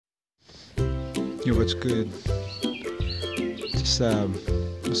Yo, what's good? Just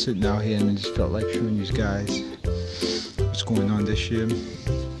was sitting out here and I just felt like showing you guys what's going on this year.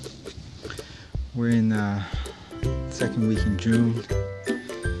 We're in second week in June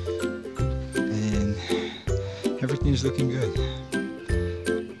and everything's looking good.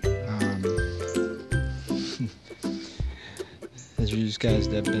 As you guys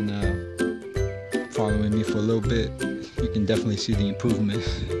that have been following me for a little bit, you can definitely see the improvement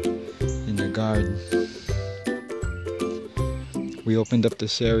in the garden. We opened up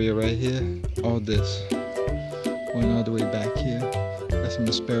this area right here, all this, went all the way back here. Got some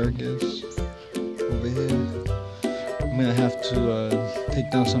asparagus over here. I'm gonna have to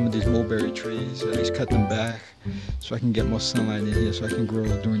take down some of these mulberry trees, at least cut them back, so I can get more sunlight in here, so I can grow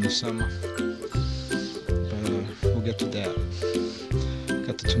during the summer. But we'll get to that.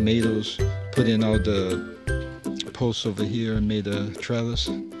 Got the tomatoes, put in all the posts over here and made a trellis.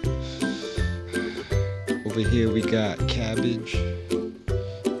 Over here we got cabbage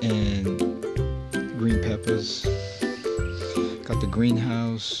and green peppers. Got the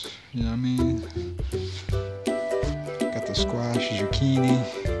greenhouse, you know what I mean? Got the squash,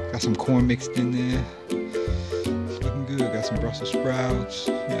 zucchini. Got some corn mixed in there. Looking good. Got some Brussels sprouts.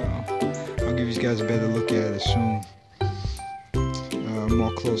 You know, I'll give you guys a better look at it soon.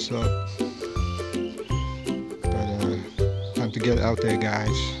 More close up. But time to get out there,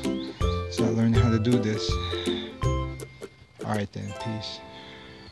 guys. Start learning how to do this. Alright then, peace.